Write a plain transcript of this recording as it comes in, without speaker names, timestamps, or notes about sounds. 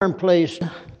Turn, please,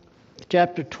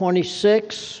 chapter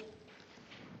 26.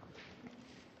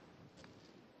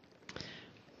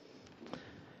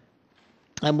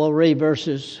 And we'll read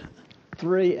verses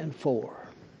 3 and 4.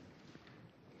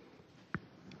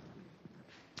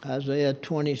 Isaiah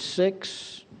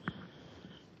 26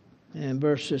 and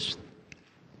verses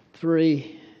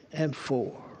 3 and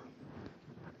 4.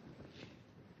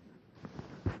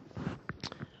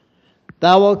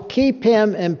 Thou wilt keep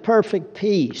him in perfect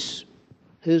peace,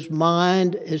 whose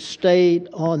mind is stayed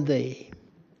on thee,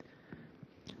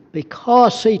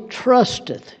 because he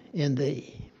trusteth in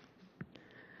thee.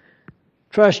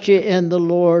 Trust ye in the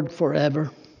Lord forever.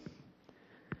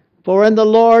 For in the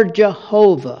Lord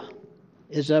Jehovah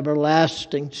is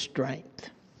everlasting strength.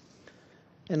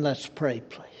 And let's pray,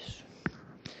 please.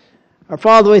 Our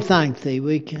Father, we thank thee.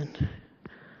 We can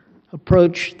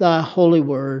approach thy holy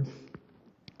word.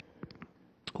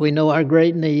 We know our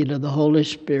great need of the Holy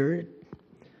Spirit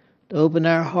to open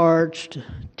our hearts, to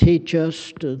teach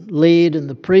us, to lead in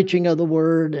the preaching of the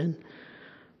word,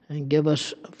 and give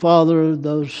us, Father,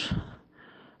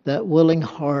 that willing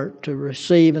heart to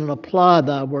receive and apply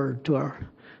thy word to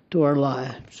our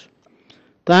lives.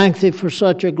 Thank thee for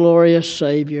such a glorious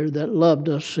Savior that loved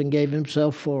us and gave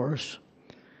himself for us.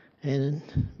 And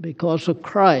because of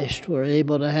Christ, we're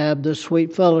able to have this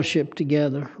sweet fellowship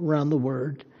together around the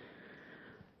word.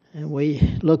 And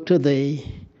we look to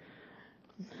thee.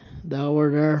 Thou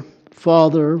art our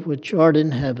Father which art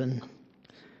in heaven,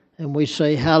 and we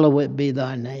say, hallowed be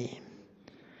thy name.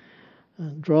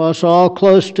 Draw us all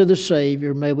close to the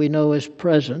Savior. May we know his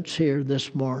presence here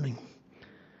this morning.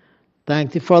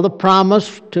 Thank thee for the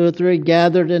promise, 2 or 3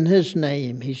 gathered in his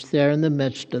name. He's there in the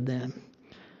midst of them.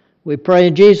 We pray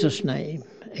in Jesus' name.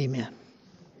 Amen.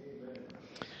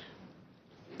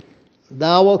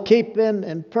 Thou wilt keep him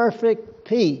in perfect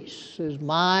peace, whose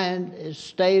mind is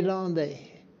stayed on thee,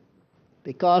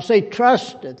 because he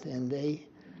trusteth in thee.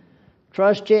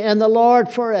 Trust ye in the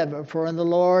Lord forever, for in the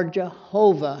Lord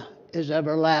Jehovah is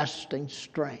everlasting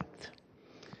strength.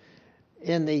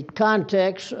 In the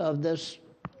context of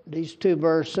these 2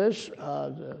 verses,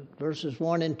 verses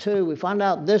 1 and 2, we find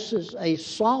out this is a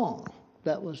song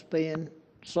that was being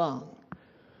sung.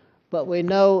 But we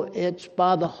know it's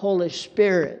by the Holy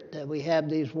Spirit that we have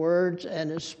these words,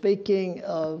 and it's speaking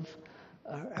of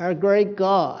our great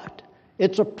God.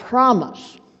 It's a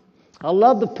promise. I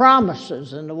love the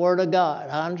promises in the Word of God.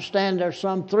 I understand there's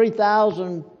some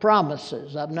 3,000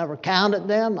 promises. I've never counted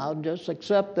them. I'll just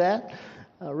accept that.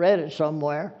 I read it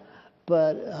somewhere.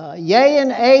 But yea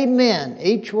and amen,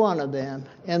 each one of them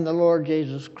in the Lord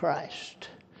Jesus Christ.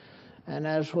 And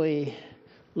as we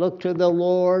look to the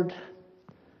Lord,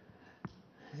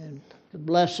 and the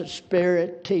blessed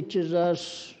Spirit teaches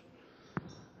us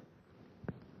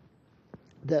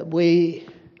that we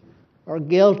are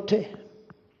guilty.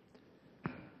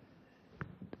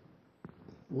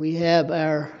 We have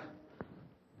our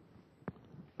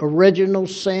original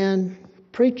sin.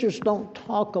 Preachers don't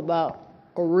talk about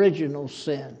original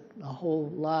sin a whole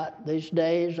lot these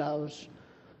days. I was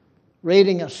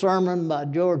reading a sermon by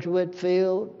George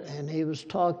Whitefield, and he was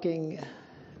talking,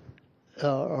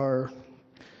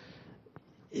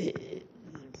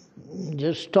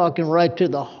 just talking right to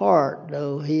the heart,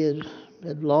 though he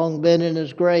had long been in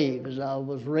his grave as I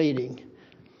was reading.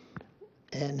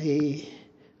 And he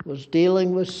was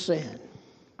dealing with sin.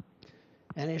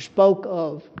 And he spoke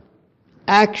of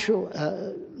actual,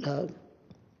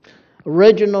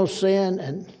 original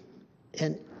sin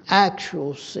and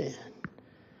actual sin.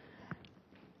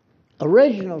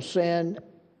 Original sin,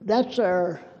 that's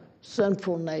our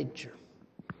sinful nature.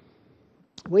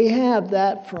 We have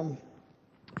that from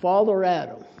Father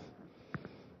Adam,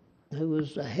 who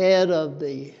was the head of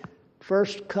the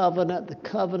first covenant, the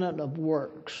covenant of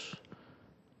works.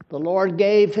 The Lord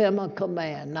gave him a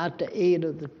command not to eat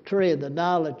of the tree of the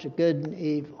knowledge of good and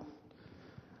evil.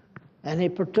 And he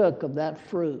partook of that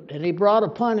fruit. And he brought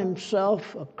upon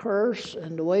himself a curse.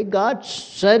 And the way God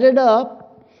set it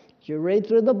up, as you read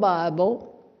through the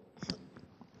Bible,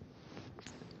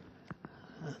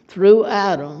 through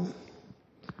Adam,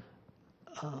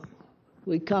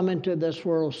 we come into this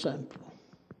world sinful.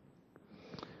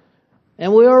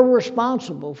 And we are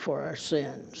responsible for our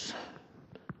sins.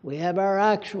 We have our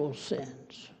actual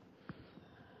sins.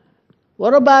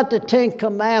 What about the 10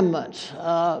 Commandments?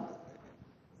 Are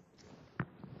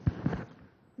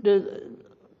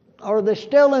they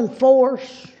still in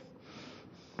force?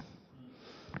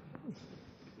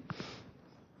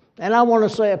 And I want to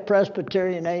say a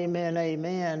Presbyterian amen,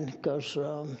 amen, because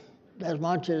as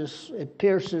much as it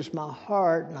pierces my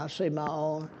heart, and I see my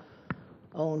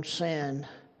own sin,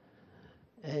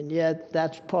 And yet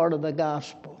that's part of the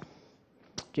gospel.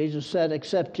 Jesus said,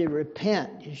 except you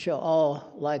repent, you shall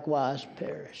all likewise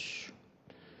perish.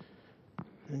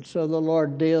 And so the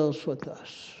Lord deals with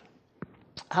us.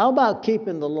 How about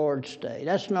keeping the Lord's Day?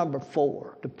 That's number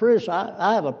 4. The prison.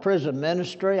 I have a prison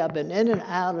ministry. I've been in and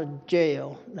out of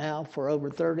jail now for over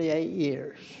 38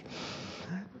 years.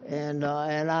 And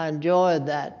I enjoy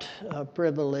that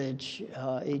privilege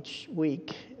each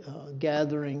week,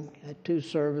 gathering at 2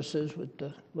 services with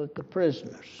the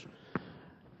prisoners.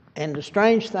 And the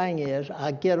strange thing is,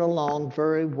 I get along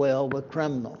very well with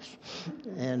criminals.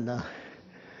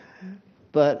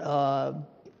 But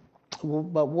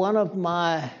one of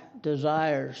my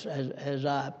desires as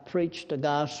I preach the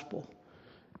gospel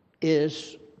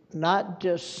is not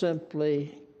just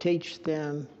simply teach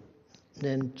them,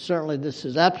 and certainly this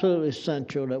is absolutely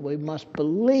essential, that we must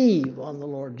believe on the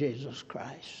Lord Jesus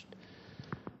Christ.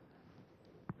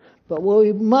 But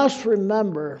we must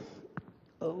remember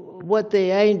what the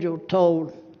angel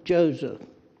told Joseph,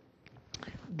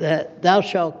 that thou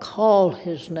shalt call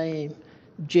his name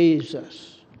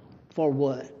Jesus. For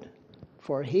what?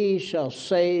 For he shall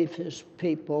save his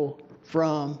people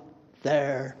from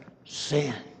their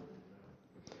sin.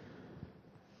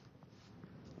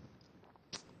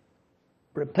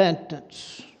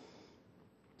 Repentance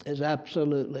is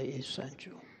absolutely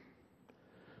essential.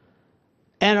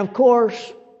 And of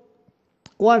course,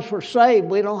 once we're saved,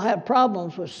 we don't have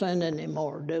problems with sin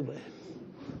anymore, do we?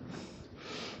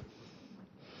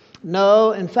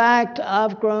 No, in fact,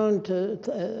 I've grown to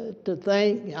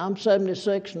think, I'm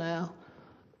 76 now,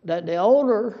 that the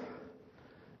older,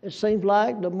 it seems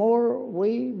like, the more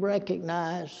we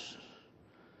recognize,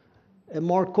 and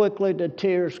more quickly the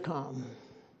tears come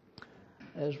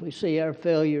as we see our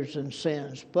failures and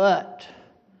sins. But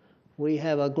we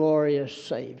have a glorious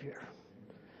Savior.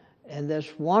 And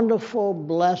this wonderful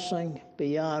blessing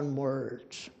beyond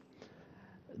words,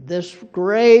 this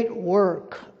great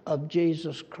work of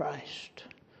Jesus Christ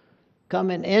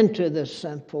coming into this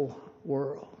sinful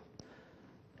world.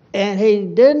 And he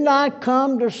did not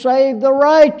come to save the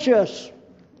righteous,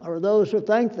 or those who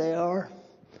think they are.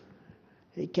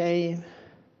 He came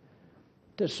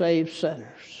to save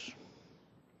sinners.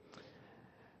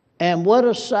 And what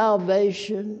a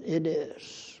salvation it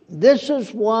is. This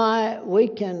is why we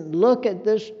can look at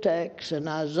this text in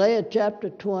Isaiah chapter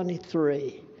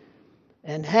 23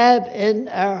 and have in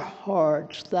our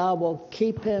hearts, thou wilt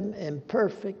keep him in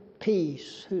perfect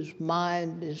peace, whose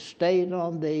mind is stayed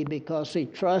on thee, because he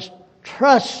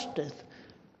trusteth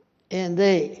in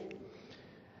thee.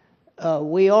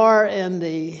 We are in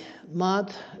the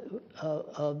month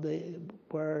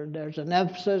where there's an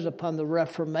emphasis upon the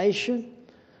Reformation,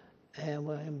 and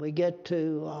when we get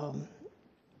to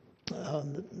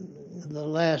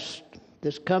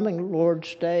this coming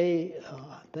Lord's Day,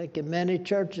 I think in many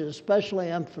churches especially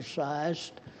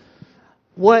emphasized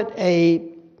what a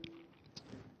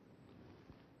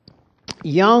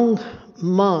young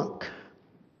monk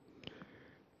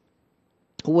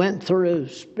went through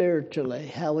spiritually,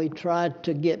 how he tried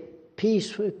to get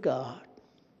peace with God.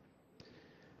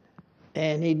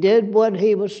 And he did what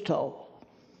he was told.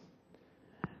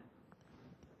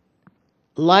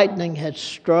 Lightning had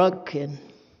struck, and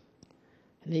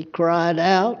he cried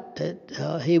out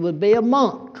that he would be a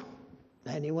monk.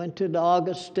 And he went to the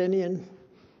Augustinian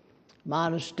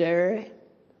monastery,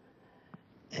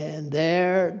 and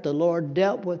there the Lord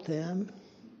dealt with him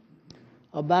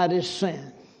about his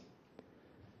sin.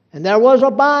 And there was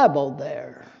a Bible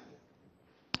there,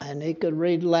 and he could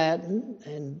read Latin,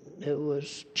 and it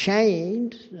was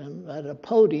chained at a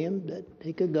podium that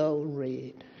he could go and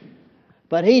read.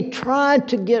 But he tried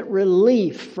to get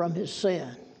relief from his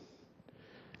sin.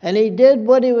 And he did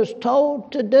what he was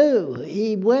told to do.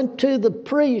 He went to the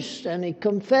priest and he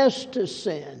confessed his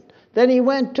sin. Then he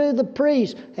went to the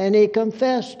priest and he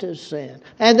confessed his sin.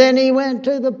 And then he went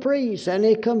to the priest and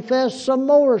he confessed some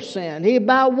more sin. He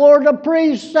about wore the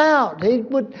priests out. He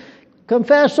would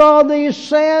confess all these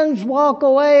sins, walk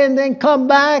away, and then come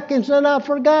back and said, I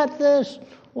forgot this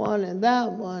one and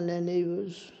that one. And he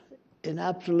was in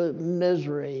absolute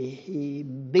misery. He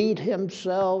beat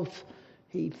himself.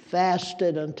 He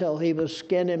fasted until he was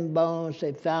skin and bones.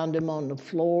 They found him on the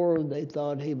floor. They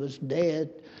thought he was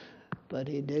dead, but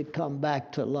he did come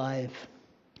back to life.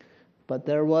 But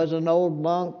there was an old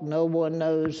monk, no one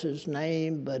knows his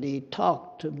name, but he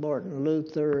talked to Martin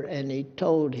Luther, and he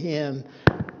told him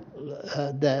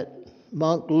that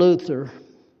Monk Luther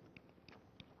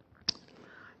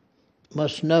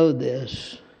must know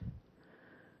this,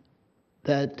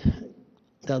 that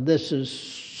now this is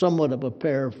somewhat of a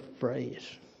paraphrase.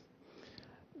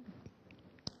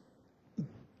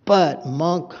 But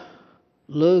monk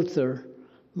Luther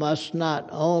must not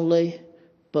only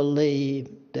believe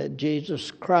that Jesus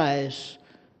Christ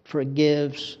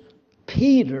forgives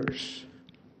Peter's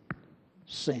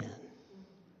sin.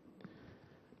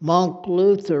 Monk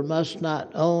Luther must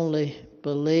not only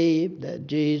believe that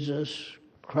Jesus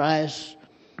Christ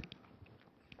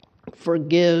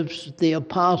forgives the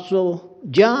Apostle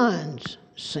John's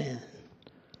sin.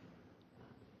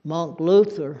 Monk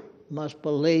Luther must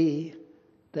believe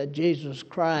that Jesus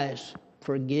Christ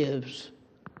forgives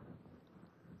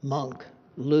Monk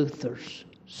Luther's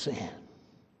sin.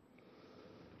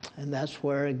 And that's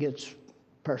where it gets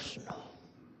personal.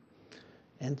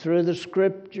 And through the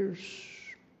scriptures,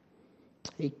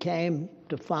 he came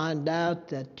to find out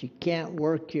that you can't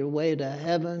work your way to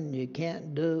heaven. You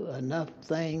can't do enough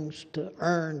things to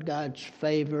earn God's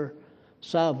favor.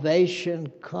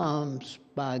 Salvation comes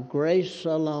by grace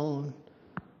alone,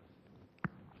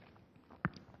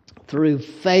 through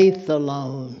faith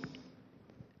alone,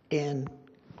 in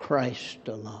Christ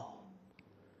alone.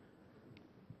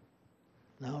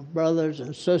 Now, brothers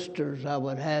and sisters, I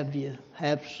would have you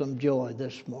have some joy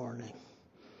this morning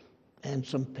and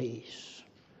some peace.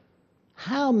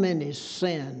 How many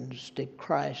sins did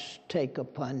Christ take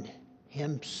upon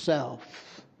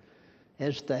himself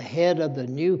as the head of the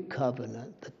new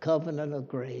covenant, the covenant of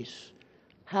grace?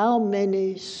 How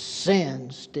many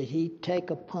sins did he take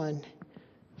upon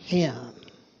him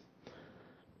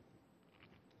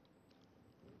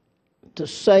to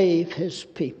save his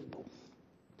people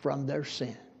from their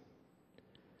sin?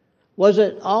 Was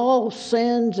it all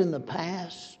sins in the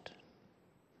past?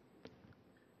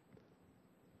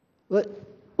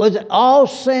 Was it all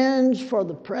sins for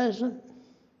the present?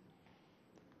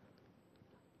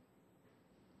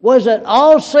 Was it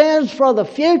all sins for the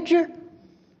future?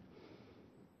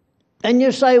 And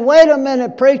you say, wait a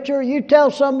minute, preacher, you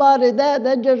tell somebody that,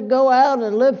 they just go out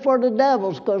and live for the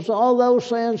devils because all those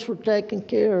sins were taken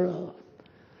care of.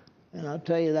 And I'll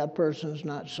tell you, that person's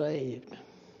not saved.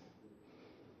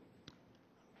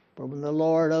 For when the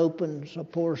Lord opens a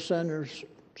poor sinner's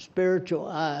spiritual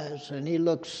eyes and he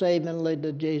looks savingly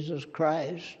to Jesus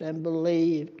Christ and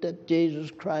believed that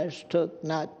Jesus Christ took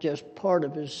not just part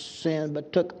of his sin,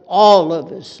 but took all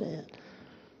of his sin,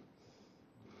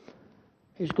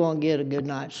 he's going to get a good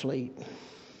night's sleep.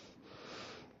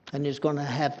 And he's going to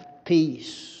have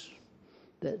peace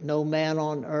that no man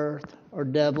on earth or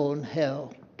devil in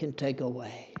hell can take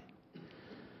away.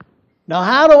 Now,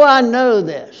 how do I know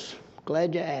this?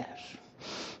 Glad you asked.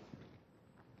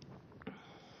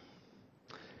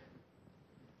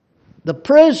 The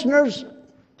prisoners,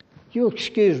 you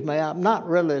excuse me, I'm not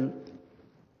really,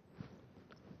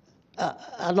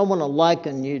 I don't want to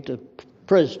liken you to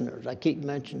prisoners. I keep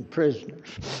mentioning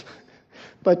prisoners.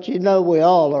 But you know we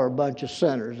all are a bunch of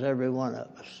sinners, every one of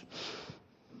us.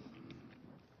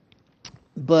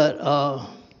 But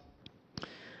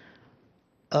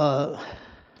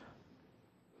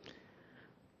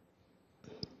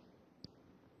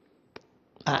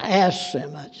I asked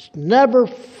them, it's never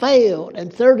failed in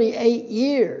 38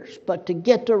 years, but to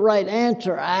get the right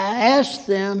answer, I asked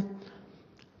them,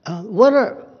 I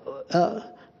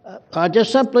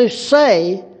just simply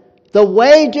say, the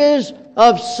wages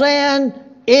of sin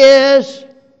is,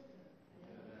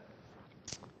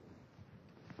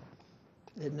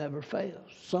 it never fails.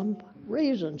 Some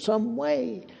reason, some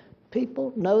way,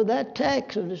 people know that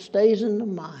text and it stays in the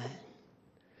mind.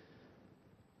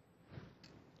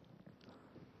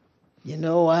 You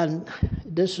know,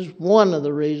 this is one of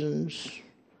the reasons,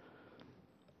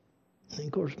 and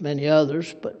of course many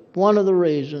others, but one of the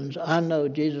reasons I know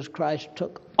Jesus Christ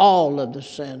took all of the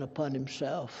sin upon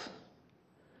himself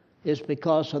is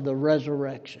because of the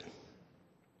resurrection.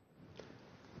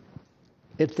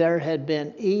 If there had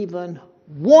been even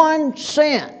one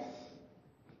sin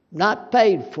not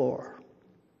paid for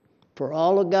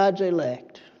all of God's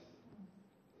elect,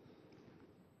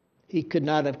 he could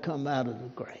not have come out of the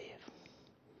grave.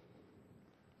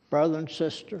 Brother and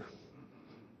sister,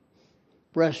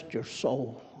 rest your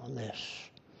soul on this.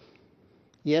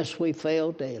 Yes, we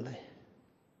fail daily.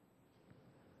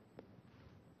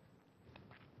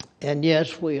 And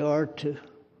yes, we are to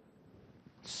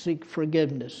seek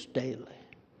forgiveness daily.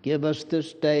 Give us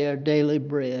this day our daily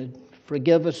bread.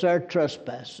 Forgive us our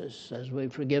trespasses as we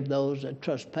forgive those that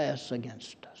trespass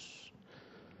against us.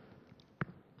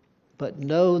 But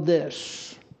know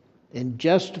this, in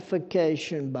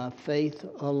justification by faith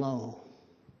alone,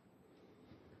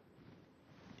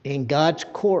 in God's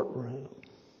courtroom,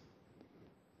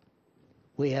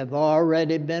 we have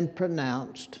already been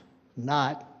pronounced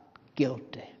not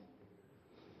guilty.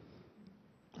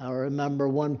 I remember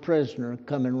one prisoner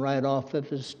coming right off of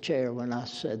his chair when I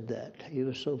said that. He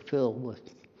was so filled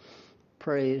with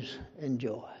praise and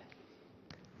joy.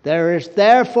 There is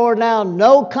therefore now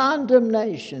no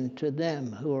condemnation to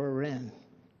them who are in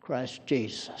Christ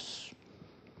Jesus.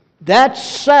 That's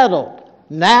settled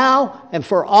now and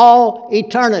for all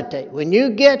eternity. When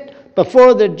you get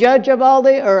before the judge of all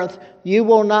the earth, you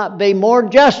will not be more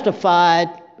justified,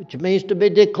 which means to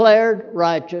be declared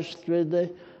righteous through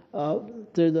the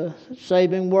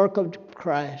saving work of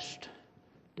Christ,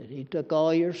 that He took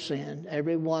all your sin.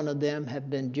 Every one of them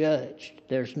have been judged.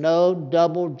 There's no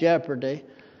double jeopardy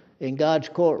in God's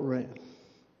courtroom.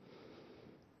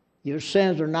 Your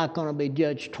sins are not going to be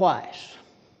judged twice.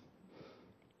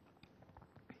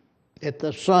 If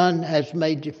the Son has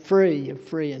made you free, you're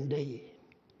free indeed.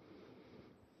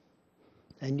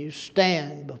 And you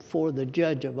stand before the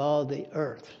judge of all the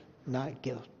earth, not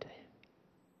guilty.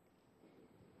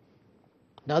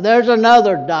 Now there's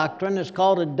another doctrine, it's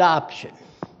called adoption.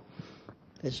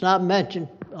 It's not mentioned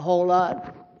a whole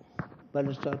lot, but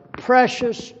it's a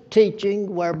precious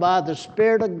teaching whereby the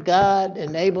Spirit of God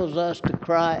enables us to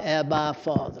cry, Abba,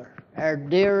 Father. Our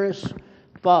dearest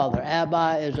Father.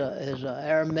 Abba is an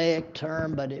Aramaic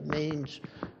term, but it means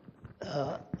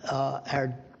the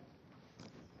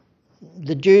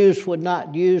Jews would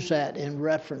not use that in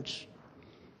reference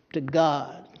to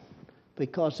God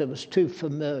because it was too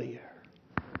familiar.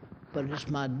 But it's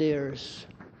my dearest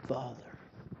Father.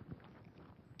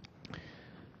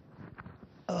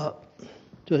 To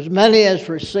as many as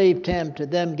received Him, to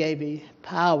them gave He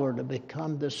power to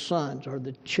become the sons or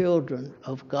the children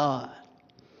of God,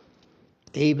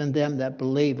 even them that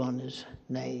believe on His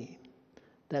name.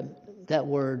 That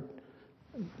word,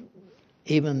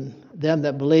 even them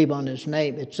that believe on His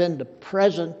name, it's in the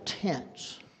present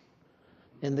tense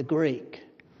in the Greek.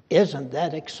 Isn't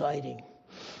that exciting?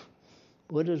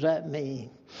 What does that mean?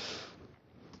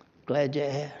 Glad you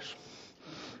asked.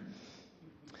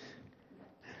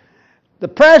 The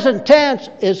present tense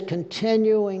is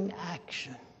continuing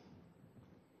action.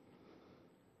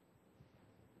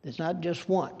 It's not just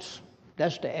once.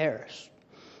 That's the aorist.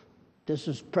 This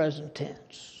is present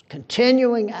tense.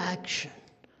 Continuing action.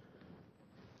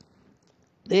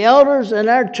 The elders in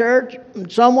our church, when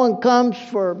someone comes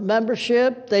for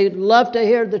membership, they love to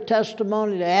hear the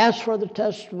testimony. They ask for the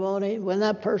testimony, when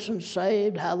that person's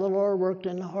saved, how the Lord worked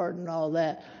in the heart and all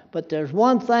that. But there's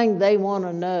one thing they want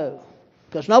to know.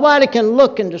 Because nobody can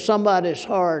look into somebody's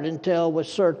heart and tell with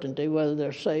certainty whether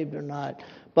they're saved or not.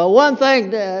 But one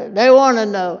thing they want to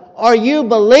know, are you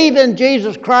believing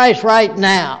Jesus Christ right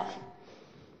now?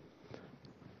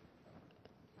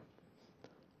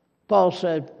 Paul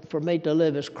said, for me to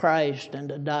live is Christ and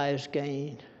to die is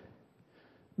gain.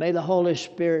 May the Holy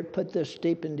Spirit put this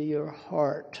deep into your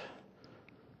heart.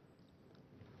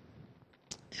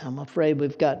 I'm afraid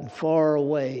we've gotten far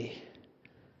away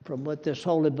from what this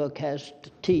holy book has to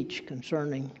teach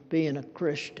concerning being a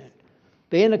Christian.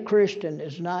 Being a Christian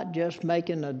is not just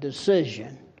making a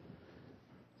decision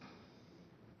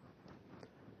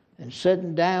and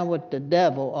sitting down with the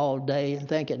devil all day and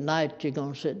think at night you're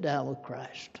going to sit down with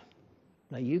Christ.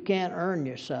 Now, you can't earn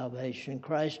your salvation.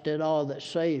 Christ did all that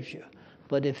saves you.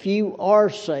 But if you are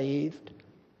saved,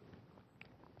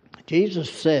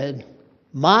 Jesus said,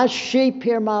 my sheep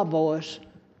hear my voice,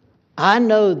 I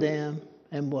know them,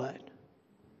 and what?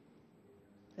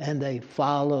 And they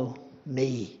follow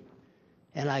me.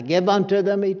 And I give unto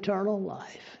them eternal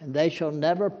life, and they shall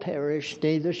never perish,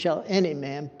 neither shall any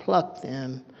man pluck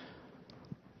them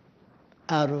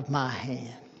out of my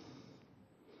hand.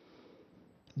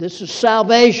 This is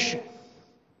salvation.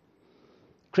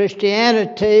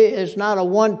 Christianity is not a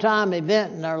one-time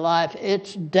event in our life.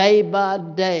 It's day by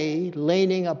day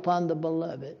leaning upon the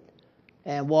beloved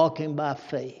and walking by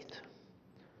faith.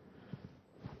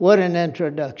 What an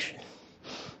introduction.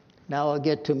 Now I'll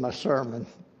get to my sermon,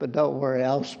 but don't worry,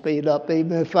 I'll speed up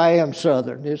even if I am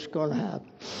Southern. It's going to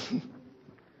happen.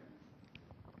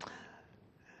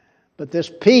 But this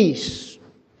peace,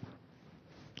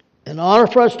 in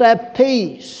order for us to have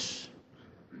peace,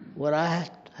 what I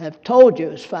have told you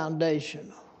is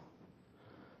foundational.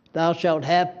 Thou shalt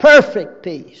have perfect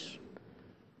peace.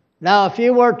 Now, if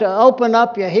you were to open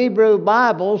up your Hebrew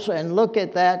Bibles and look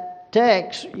at that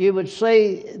text, you would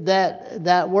see that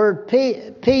that word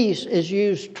peace is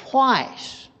used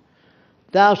twice.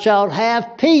 Thou shalt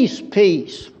have peace,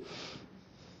 peace.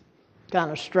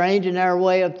 Kind of strange in our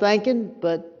way of thinking,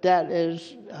 but that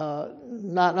is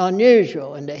not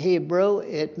unusual. In the Hebrew,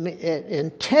 it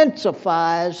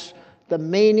intensifies the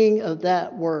meaning of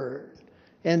that word.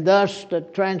 And thus the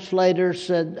translator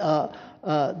said,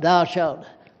 thou shalt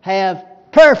have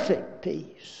perfect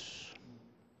peace.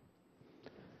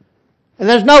 And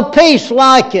there's no peace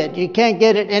like it. You can't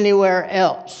get it anywhere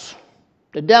else.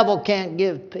 The devil can't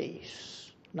give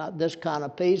peace. Not this kind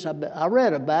of peace. I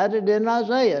read about it in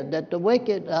Isaiah, that the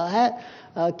wicked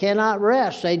cannot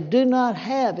rest. They do not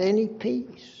have any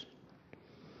peace.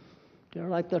 They're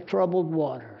like the troubled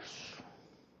waters.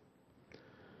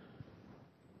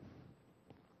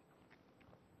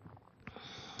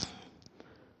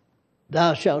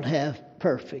 Thou shalt have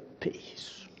perfect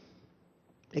peace.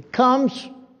 It comes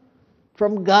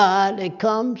from God. It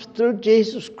comes through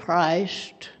Jesus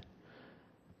Christ.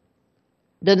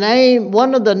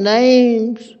 One of the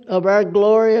names of our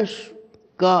glorious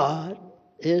God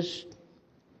is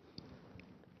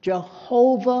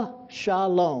Jehovah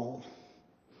Shalom.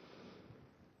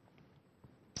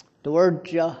 The word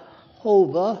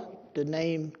Jehovah, the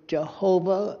name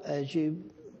Jehovah, as you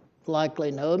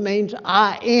likely know, means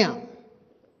I am.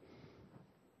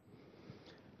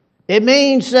 It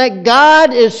means that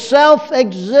God is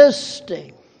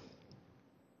self-existing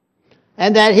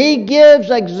and that He gives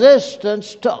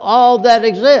existence to all that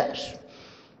exists.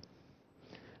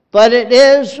 But it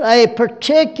is a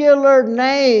particular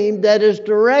name that is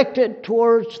directed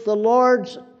towards the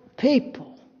Lord's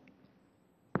people.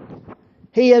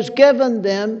 He has given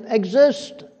them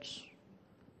existence.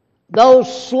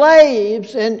 Those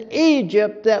slaves in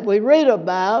Egypt that we read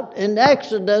about in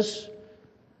Exodus,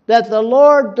 that the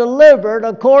Lord delivered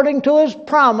according to His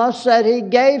promise that He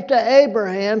gave to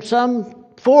Abraham some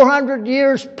 400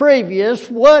 years previous.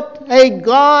 What a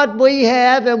God we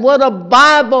have, and what a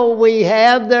Bible we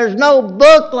have. There's no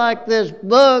book like this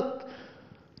book.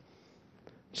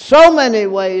 So many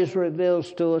ways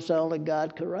reveals to us only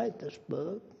God could write this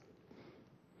book.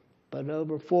 But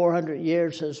over 400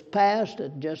 years has passed,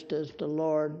 and just as the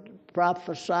Lord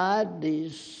prophesied,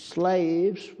 these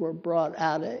slaves were brought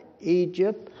out of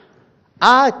Egypt.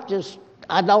 I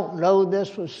don't know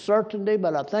this with certainty,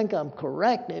 but I think I'm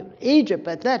correct. Egypt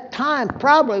at that time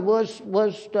probably was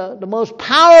the most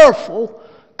powerful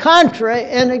country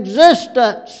in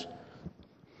existence.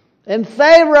 And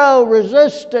Pharaoh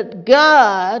resisted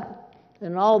God,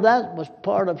 and all that was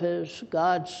part of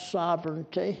God's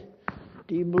sovereignty.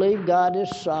 Do you believe God is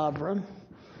sovereign?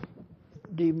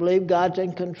 Do you believe God's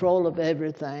in control of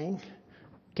everything?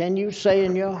 Can you say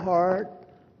in your heart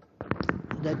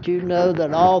that you know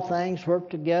that all things work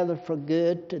together for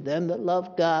good to them that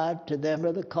love God, to them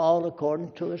that are called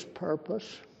according to His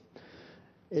purpose?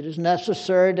 It is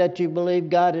necessary that you believe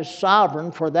God is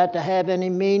sovereign for that to have any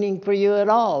meaning for you at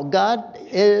all. God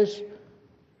is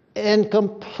in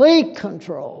complete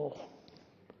control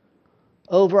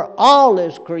over all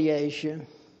His creation.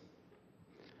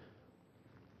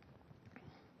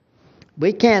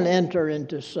 We can't enter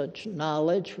into such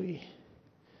knowledge,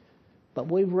 but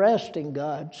we rest in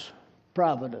God's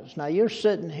providence. Now, you're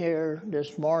sitting here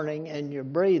this morning and you're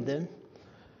breathing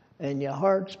and your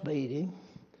heart's beating,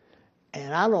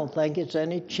 and I don't think it's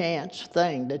any chance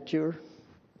thing that you're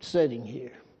sitting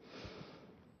here.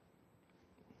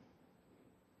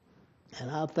 And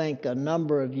I think a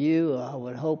number of you, I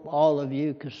would hope all of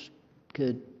you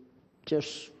could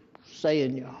just say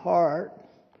in your heart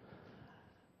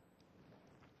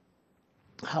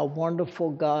how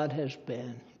wonderful God has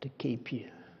been to keep you.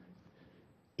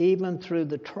 Even through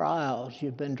the trials,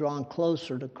 you've been drawn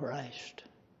closer to Christ.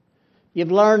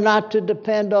 You've learned not to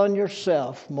depend on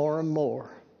yourself more and more.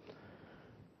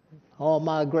 All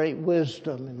my great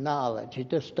wisdom and knowledge, it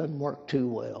just doesn't work too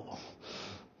well.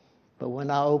 But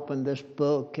when I open this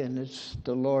book and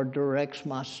the Lord directs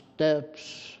my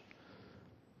steps,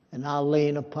 and I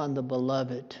lean upon the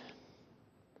beloved,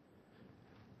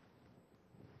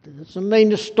 it doesn't mean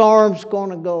the storm's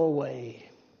going to go away.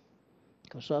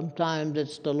 Because sometimes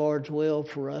it's the Lord's will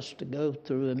for us to go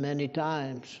through, and many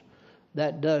times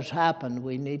that does happen.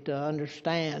 We need to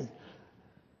understand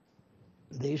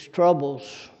these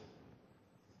troubles.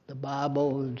 The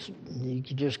Bible, you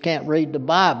just can't read the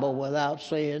Bible without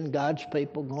seeing God's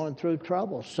people going through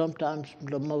troubles, sometimes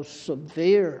the most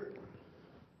severe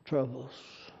troubles.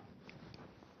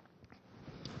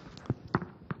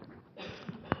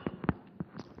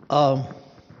 I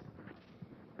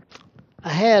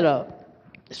had a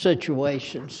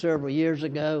situation several years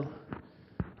ago.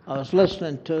 I was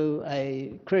listening to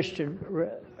a Christian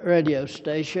radio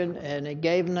station, and it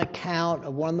gave an account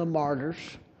of one of the martyrs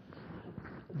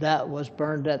that was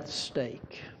burned at the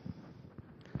stake.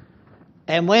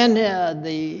 And when it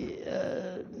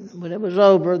was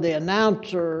over, the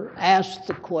announcer asked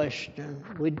the question,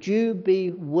 would you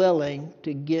be willing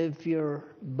to give your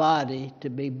body to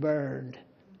be burned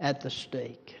at the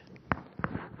stake?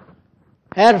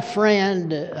 Had a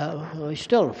friend, well, he's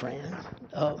still a friend,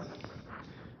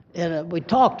 and we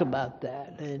talked about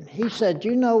that. And he said,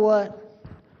 you know what?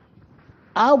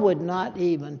 I would not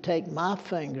even take my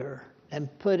finger and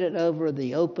put it over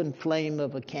the open flame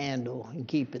of a candle and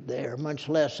keep it there, much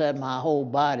less have my whole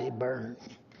body burn.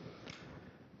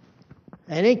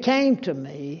 And it came to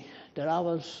me that I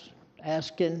was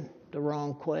asking the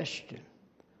wrong question.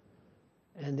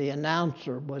 And the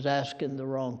announcer was asking the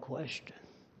wrong question.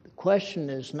 The question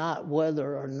is not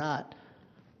whether or not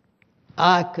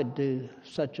I could do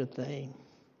such a thing.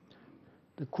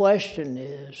 The question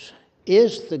is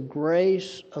the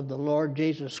grace of the Lord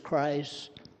Jesus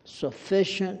Christ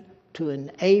sufficient to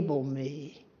enable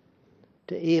me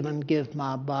to even give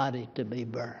my body to be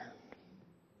burned?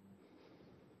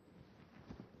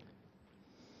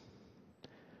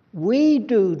 We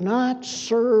do not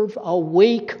serve a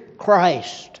weak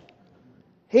Christ.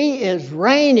 He is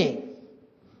reigning.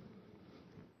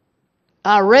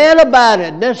 I read about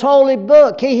it, this holy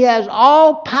book. He has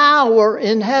all power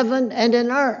in heaven and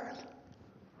in earth.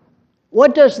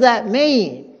 What does that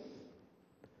mean?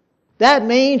 That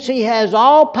means he has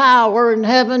all power in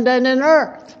heaven and in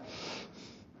earth.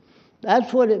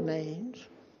 That's what it means.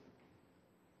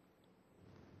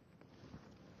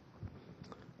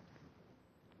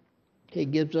 He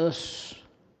gives us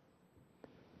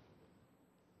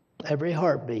every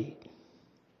heartbeat.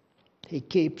 He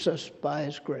keeps us by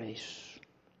his grace.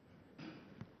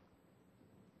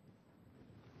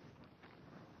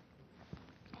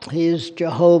 He is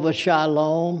Jehovah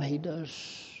Shalom. He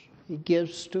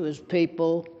gives to his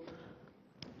people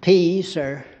peace.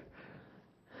 Our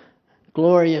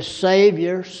glorious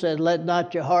Savior said, let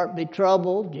not your heart be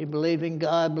troubled. You believe in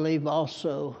God, believe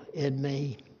also in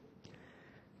me.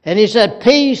 And he said,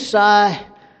 peace I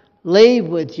leave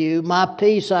with you, my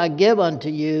peace I give unto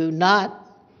you, let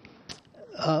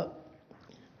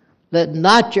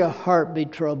not your heart be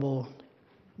troubled,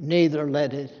 neither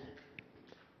let it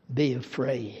be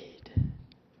afraid.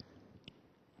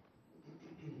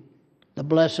 The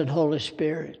blessed Holy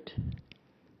Spirit.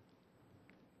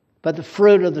 But the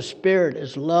fruit of the Spirit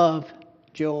is love,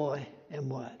 joy, and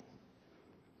what?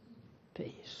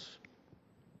 Peace.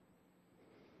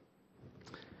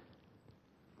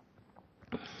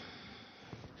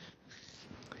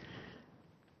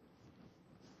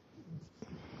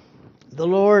 The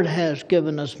Lord has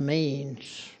given us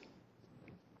means.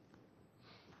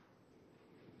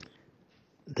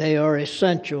 They are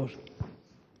essential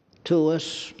to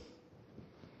us.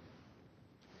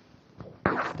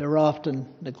 They're often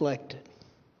neglected.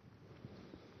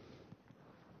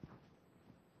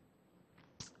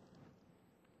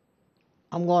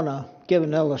 I'm going to give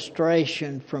an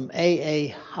illustration from A.A.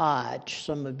 Hodge.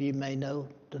 Some of you may know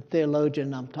the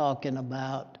theologian I'm talking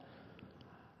about.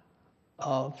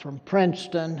 From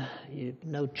Princeton. You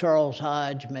know Charles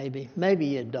Hodge, maybe. Maybe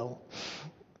you don't.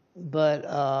 But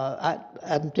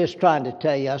I'm just trying to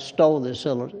tell you, I stole this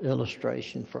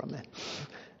illustration from him.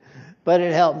 But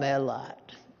it helped me a lot.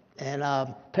 And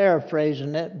I'm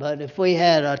paraphrasing it, but if we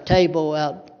had a table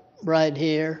out right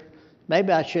here,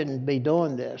 maybe I shouldn't be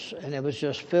doing this, and it was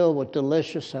just filled with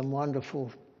delicious and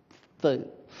wonderful food.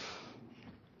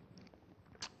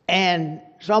 And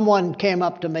someone came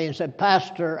up to me and said,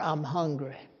 Pastor, I'm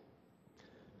hungry.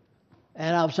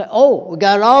 And I would say, oh, we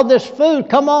got all this food.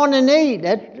 Come on and eat.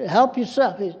 Help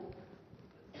yourself.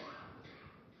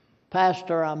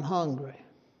 Pastor, I'm hungry.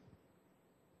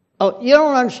 Oh, you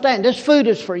don't understand. This food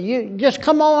is for you. Just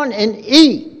come on and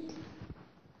eat.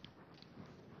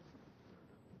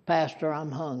 Pastor,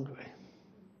 I'm hungry.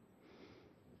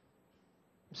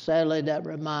 Sadly, that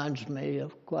reminds me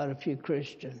of quite a few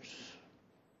Christians.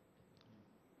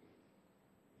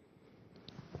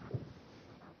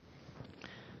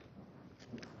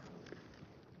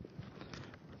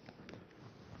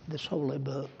 This holy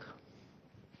book.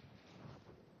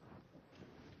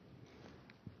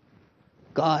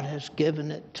 God has given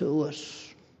it to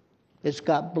us. It's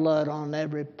got blood on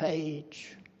every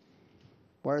page.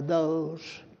 We're those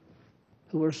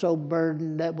who are so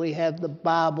burdened that we have the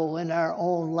Bible in our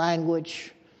own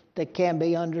language that can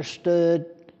be understood.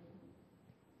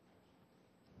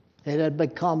 It had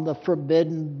become the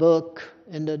forbidden book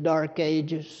in the Dark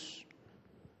Ages.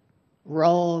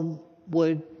 Rome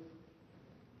would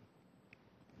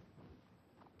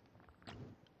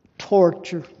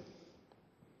torture,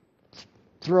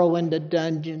 throw into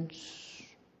dungeons,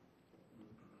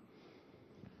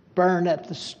 burn at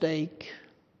the stake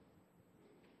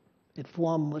if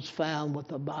one was found with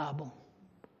a Bible.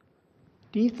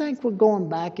 Do you think we're going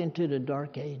back into the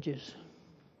Dark Ages?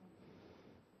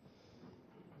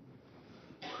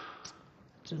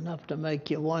 It's enough to make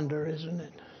you wonder, isn't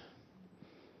it?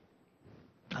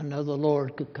 I know the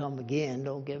Lord could come again,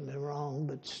 don't get me wrong,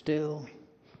 but still,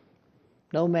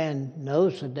 no man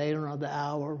knows the day nor the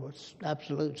hour with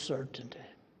absolute certainty.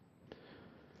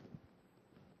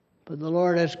 But the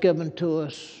Lord has given to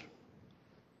us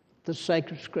the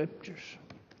sacred scriptures.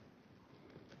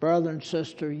 Brother and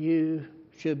sister, you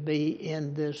should be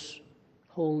in this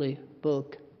holy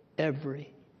book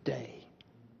every day.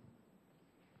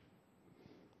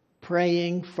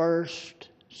 Praying first,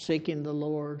 seeking the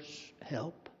Lord's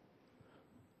help.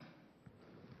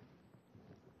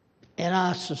 And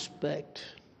I suspect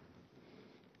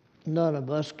none of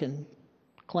us can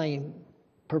claim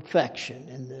perfection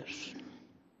in this.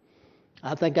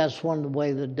 I think that's one of the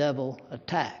ways the devil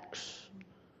attacks.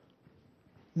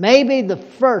 Maybe the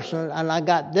first, and I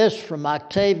got this from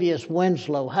Octavius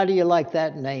Winslow. How do you like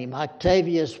that name?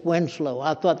 Octavius Winslow.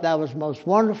 I thought that was the most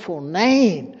wonderful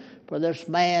name for this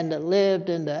man that lived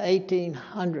in the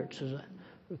 1800s, as I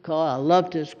recall. I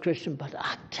loved his Christian, but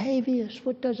Octavius,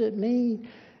 what does it mean?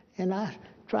 And I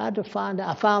tried to find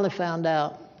out. I finally found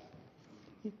out.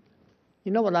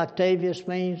 You know what Octavius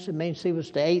means? It means he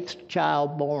was the 8th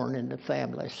child born in the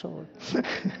family. So,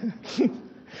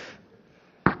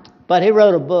 but he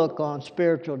wrote a book on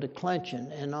spiritual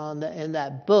declension, and in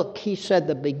that book he said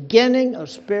the beginning of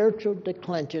spiritual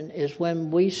declension is when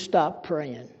we stop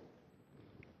praying.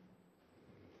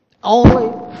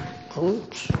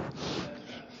 Oops.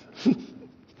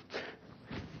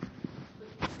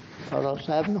 Thought I was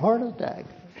having a heart attack.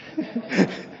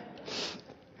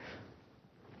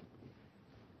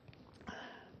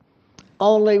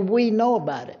 Only we know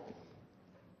about it.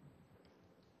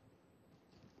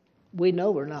 We know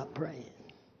we're not praying.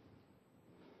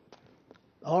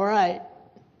 All right,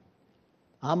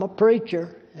 I'm a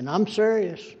preacher, and I'm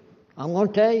serious. I'm going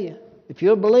to tell you, if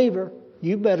you're a believer,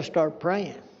 you better start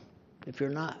praying if you're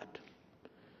not.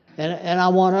 And I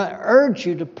want to urge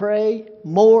you to pray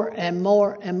more and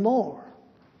more and more.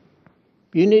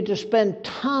 You need to spend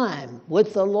time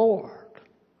with the Lord.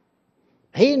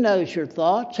 He knows your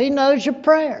thoughts. He knows your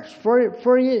prayers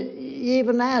before you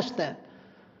even ask them.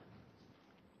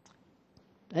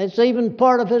 It's even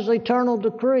part of His eternal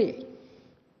decree.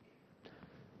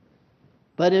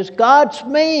 But it's God's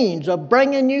means of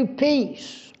bringing you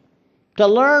peace, to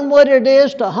learn what it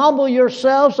is to humble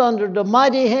yourselves under the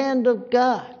mighty hand of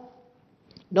God,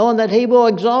 knowing that He will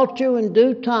exalt you in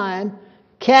due time,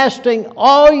 casting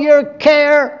all your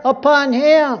care upon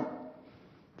Him,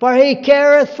 for He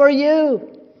careth for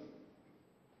you.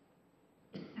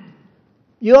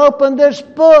 You open this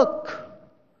book,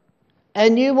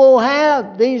 and you will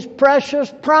have these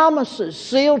precious promises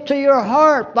sealed to your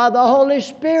heart by the Holy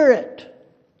Spirit.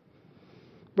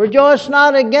 Rejoice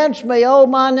not against me, O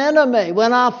mine enemy.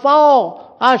 When I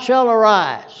fall, I shall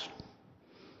arise.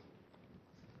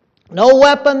 No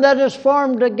weapon that is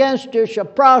formed against you shall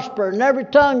prosper, and every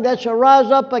tongue that shall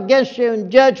rise up against you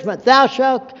in judgment thou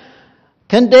shalt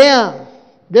condemn.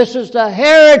 This is the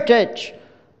heritage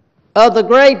of the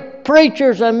great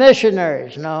preachers and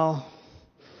missionaries. No.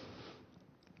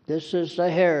 This is the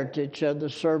heritage of the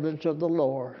servants of the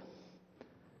Lord,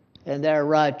 and their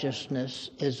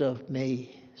righteousness is of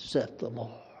me, saith the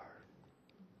Lord.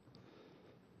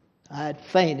 I had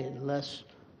fainted unless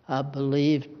I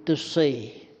believed to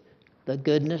see the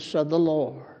goodness of the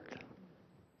Lord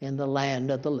in the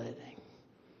land of the living.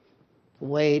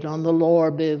 Wait on the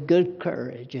Lord, be of good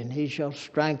courage, and He shall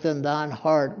strengthen thine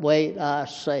heart. Wait, I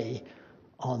say,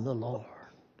 on the Lord.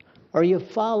 Are you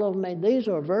following me? These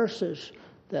are verses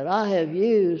that I have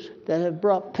used that have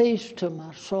brought peace to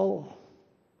my soul.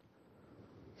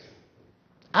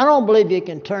 I don't believe you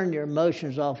can turn your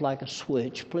emotions off like a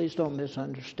switch. Please don't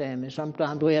misunderstand me.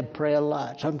 Sometimes we have to pray a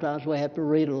lot. Sometimes we have to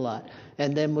read a lot.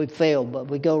 And then we fail, but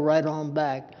we go right on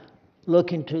back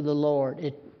looking to the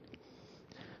Lord.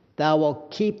 Thou wilt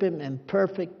keep him in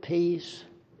perfect peace,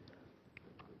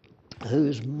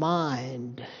 whose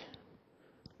mind,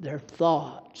 their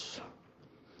thoughts,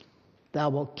 thou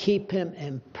wilt keep him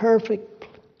in perfect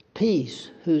peace,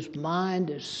 whose mind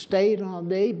is stayed on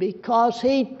thee, because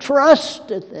he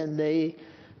trusteth in thee.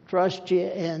 Trust ye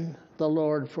in the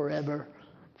Lord forever,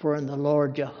 for in the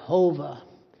Lord Jehovah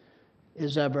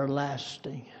is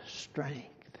everlasting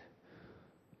strength.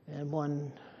 In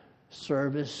one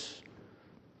service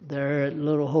there at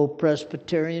Little Hope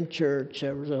Presbyterian Church,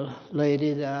 there was a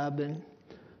lady that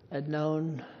had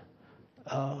known.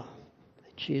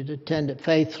 She had attended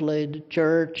faithfully to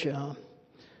church,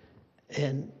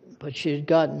 but she had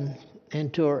gotten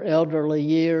into her elderly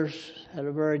years, had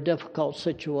a very difficult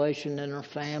situation in her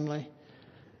family,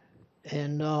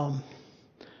 and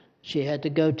She had to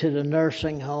go to the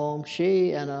nursing home.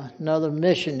 She and another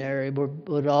missionary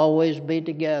would always be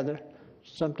together.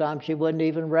 Sometimes she wouldn't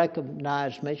even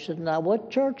recognize me. She said, "Now,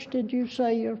 what church did you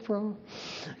say you're from?"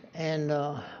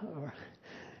 But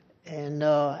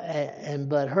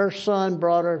her son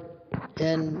brought her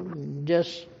in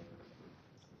just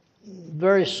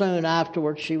very soon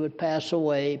afterwards. She would pass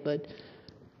away, but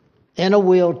in a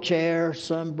wheelchair.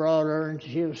 Son brought her, and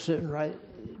she was sitting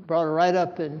brought her right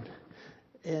up in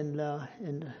the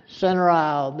center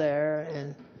aisle there,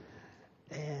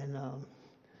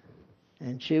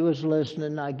 and she was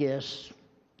listening, I guess.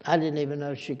 I didn't even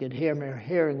know she could hear me. Her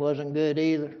hearing wasn't good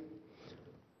either.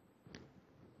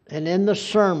 And in the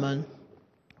sermon,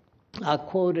 I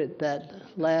quoted that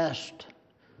last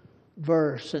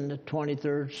verse in the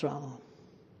 23rd Psalm.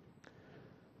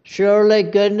 Surely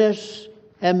goodness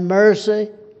and mercy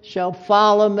shall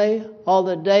follow me all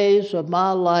the days of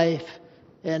my life,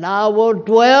 and I will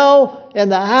dwell in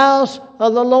the house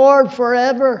of the Lord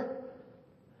forever.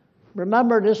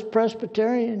 Remember this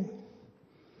Presbyterian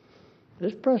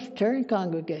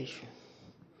congregation.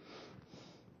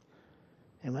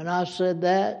 And when I said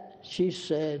that, she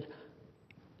said,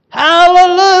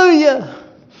 "Hallelujah!"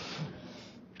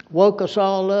 Woke us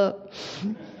all up.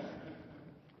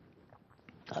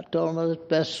 I told them it was the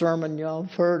best sermon y'all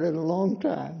have heard in a long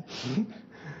time.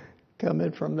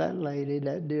 Coming from that lady,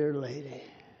 that dear lady.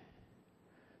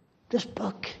 This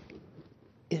book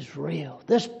is real.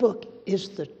 This book is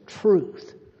the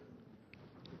truth.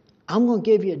 I'm going to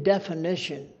give you a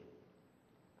definition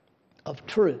of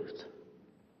truth.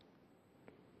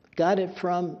 Got it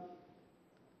from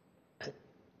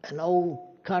an old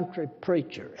country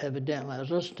preacher, evidently. I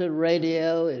was listening to the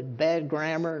radio, it had bad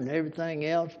grammar and everything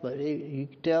else, but you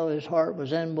could tell his heart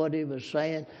was in what he was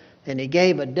saying, and he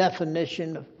gave a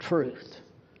definition of truth.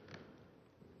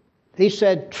 He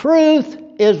said, truth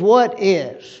is what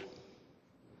is.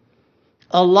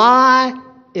 A lie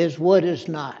is what is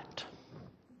not.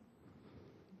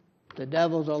 The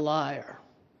devil's a liar.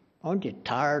 Aren't you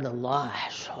tired of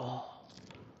lies? Oh.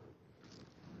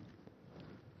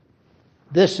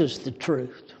 This is the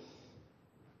truth.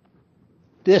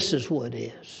 This is what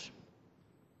is.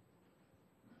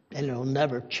 And it'll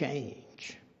never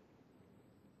change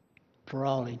for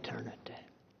all eternity.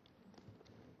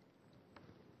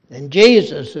 And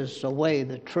Jesus is the way,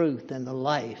 the truth, and the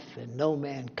life, and no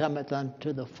man cometh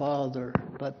unto the Father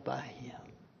but by him.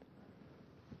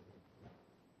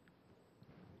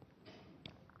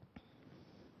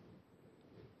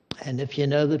 And if you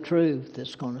know the truth,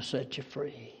 it's going to set you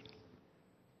free.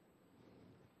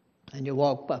 And you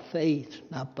walk by faith,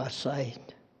 not by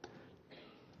sight.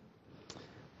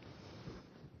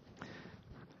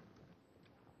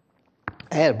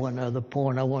 I had one other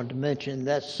point I wanted to mention.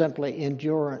 That's simply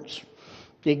endurance.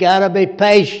 You got to be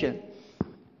patient.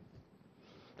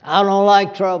 I don't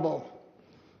like trouble.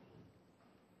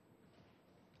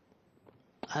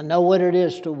 I know what it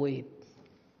is to weep.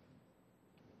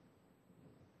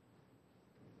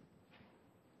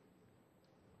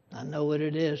 I know what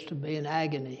it is to be in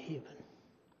agony even.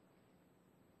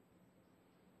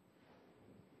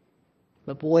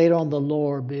 But wait on the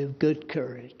Lord, be of good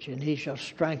courage, and he shall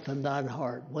strengthen thine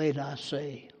heart. Wait, I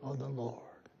say, on the Lord.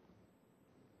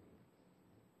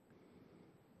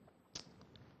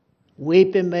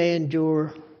 Weeping may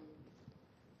endure,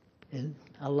 and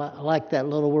I like that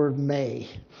little word may.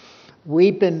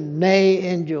 Weeping may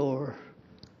endure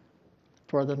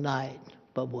for the night,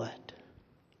 but what?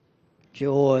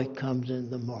 Joy comes in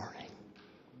the morning.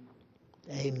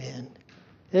 Amen.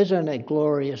 Isn't it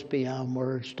glorious beyond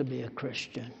words to be a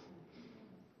Christian?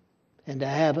 And to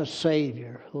have a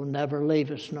Savior who'll never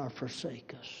leave us nor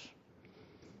forsake us.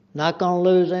 Not going to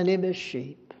lose any of his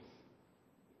sheep.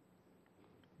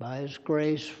 By his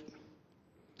grace,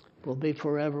 we'll be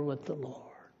forever with the Lord.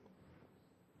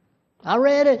 I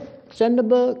read it. It's in the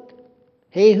book.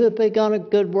 He who begun a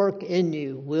good work in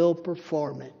you will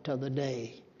perform it till the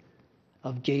day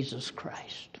of Jesus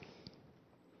Christ.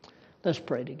 Let's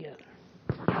pray together.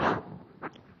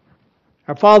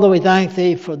 Our Father, we thank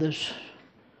thee for this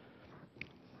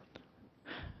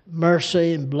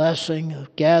mercy and blessing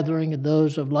of gathering of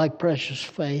those of like precious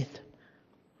faith.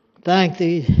 Thank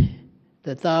thee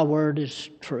that thy word is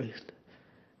truth.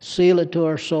 Seal it to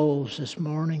our souls this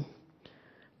morning.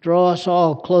 Draw us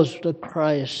all closer to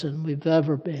Christ than we've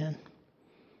ever been.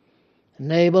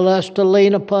 Enable us to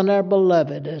lean upon our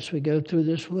beloved as we go through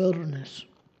this wilderness.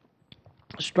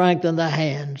 Strengthen the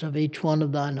hands of each one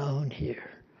of thine own here.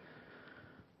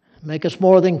 Make us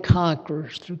more than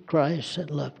conquerors through Christ that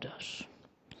loved us.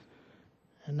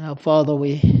 And now, Father,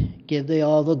 we give thee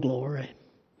all the glory.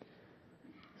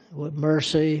 what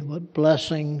mercy, what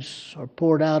blessings are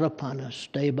poured out upon us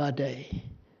day by day.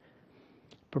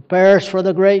 Prepare us for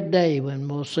the great day when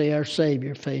we'll see our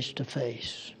Savior face to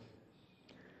face.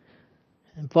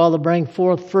 And Father, bring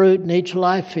forth fruit in each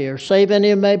life here. Save any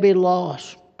who may be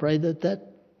lost. Pray that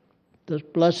this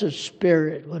blessed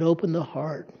Spirit would open the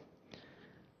heart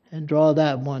and draw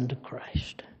that one to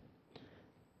Christ.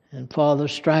 And Father,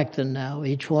 strengthen now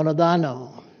each one of thine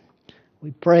own.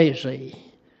 We praise thee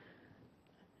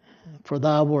for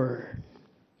thy word.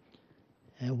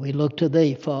 And we look to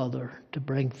thee, Father, to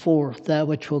bring forth that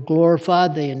which will glorify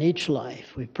thee in each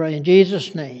life. We pray in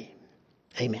Jesus' name.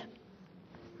 Amen.